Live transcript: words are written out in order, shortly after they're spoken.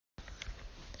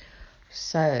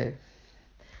So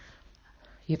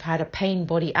you've had a pain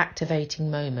body activating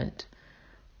moment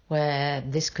where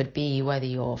this could be whether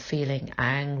you're feeling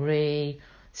angry,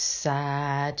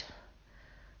 sad,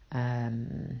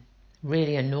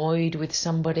 really annoyed with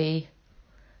somebody,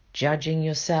 judging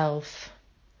yourself,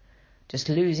 just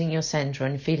losing your center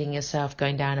and feeling yourself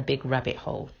going down a big rabbit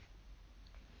hole.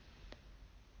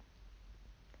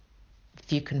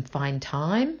 If you can find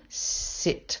time,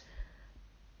 sit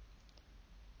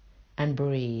and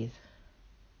breathe.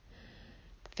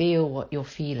 Feel what you're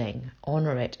feeling,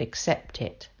 honor it, accept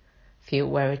it. Feel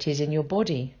where it is in your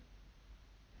body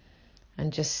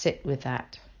and just sit with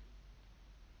that.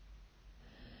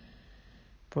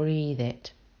 Breathe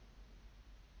it.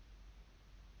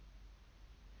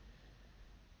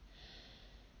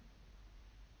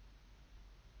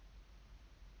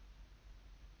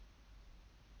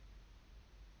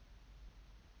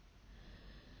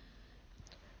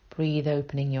 Breathe,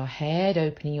 opening your head,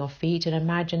 opening your feet, and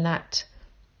imagine that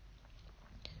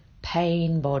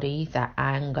pain body, that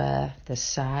anger, the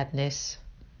sadness,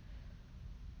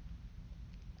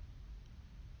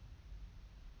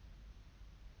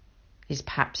 is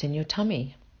perhaps in your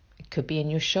tummy. It could be in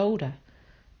your shoulder.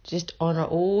 Just honor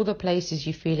all the places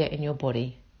you feel it in your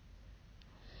body.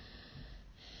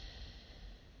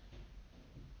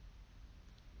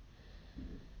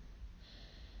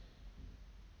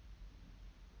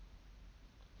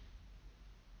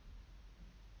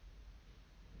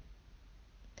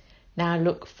 Now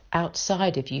look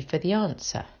outside of you for the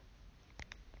answer.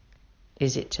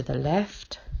 Is it to the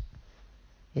left?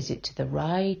 Is it to the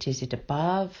right? Is it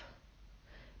above?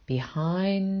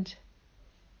 Behind?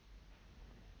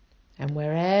 And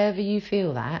wherever you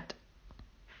feel that,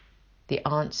 the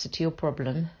answer to your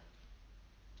problem,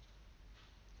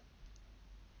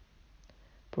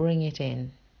 bring it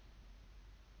in.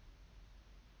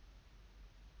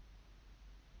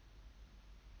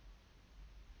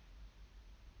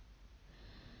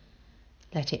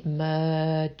 Let it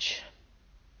merge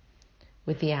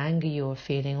with the anger you're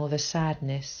feeling, or the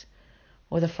sadness,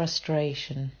 or the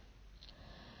frustration.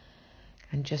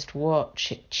 And just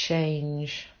watch it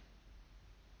change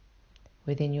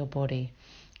within your body.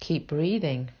 Keep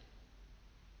breathing.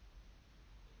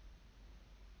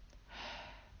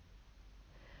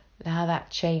 Allow that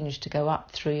change to go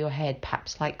up through your head,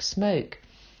 perhaps like smoke,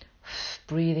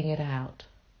 breathing it out.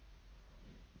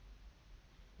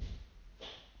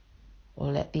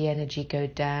 Or let the energy go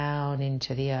down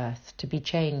into the earth to be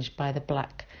changed by the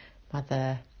Black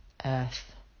Mother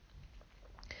Earth.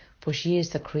 For she is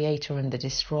the creator and the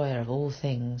destroyer of all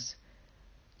things.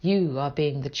 You are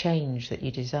being the change that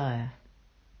you desire.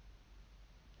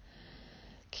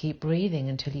 Keep breathing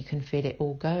until you can feel it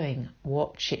all going.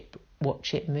 Watch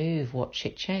it move, watch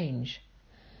it change.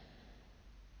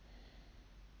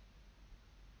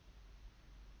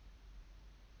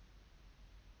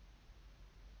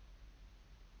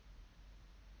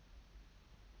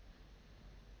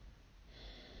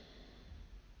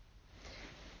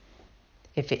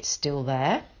 If it's still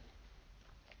there,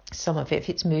 some of it, if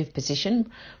it's moved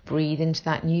position, breathe into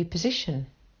that new position.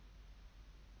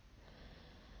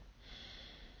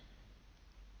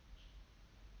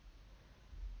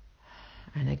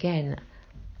 And again,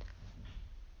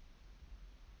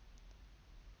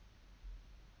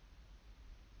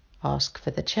 ask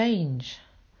for the change.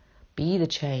 Be the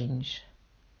change.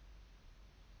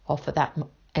 Offer that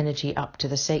energy up to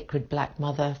the sacred Black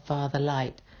Mother, Father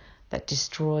Light that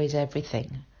destroys everything.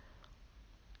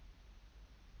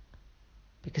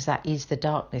 Because that is the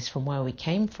darkness from where we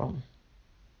came from.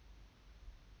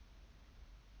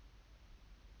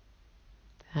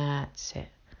 That's it.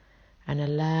 And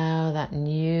allow that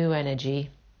new energy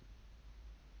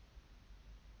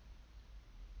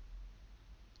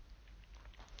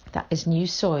that is new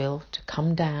soil to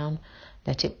come down.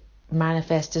 Let it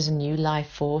manifest as a new life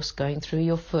force going through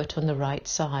your foot on the right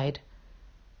side.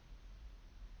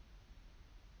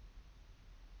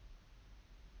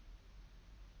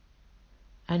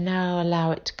 And now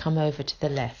allow it to come over to the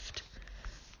left.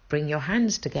 Bring your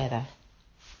hands together.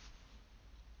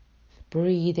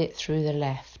 Breathe it through the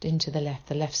left, into the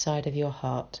left side of your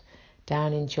heart,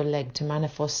 down into your leg to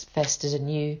manifest as a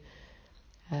new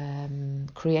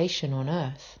creation on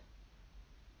earth.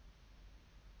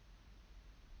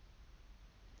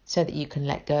 So that you can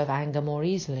let go of anger more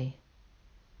easily.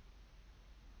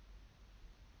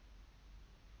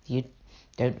 You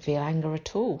don't feel anger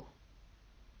at all.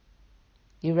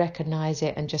 You recognize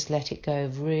it and just let it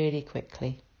go really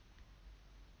quickly.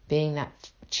 Being that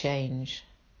change.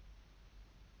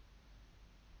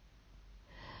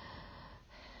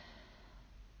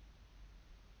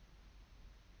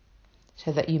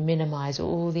 so that you minimize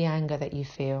all the anger that you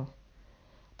feel.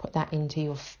 Put that into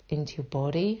your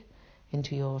body,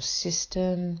 into your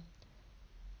system.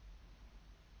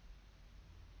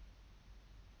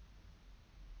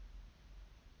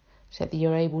 So that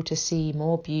you're able to see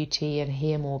more beauty and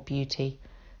hear more beauty,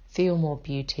 feel more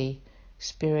beauty,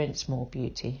 experience more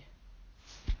beauty.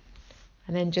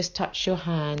 And then just touch your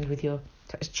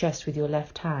chest with your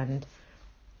left hand.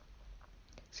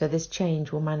 So this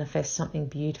change will manifest something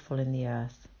beautiful in the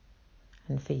earth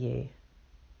and for you.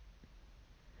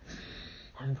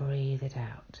 And breathe it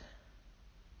out.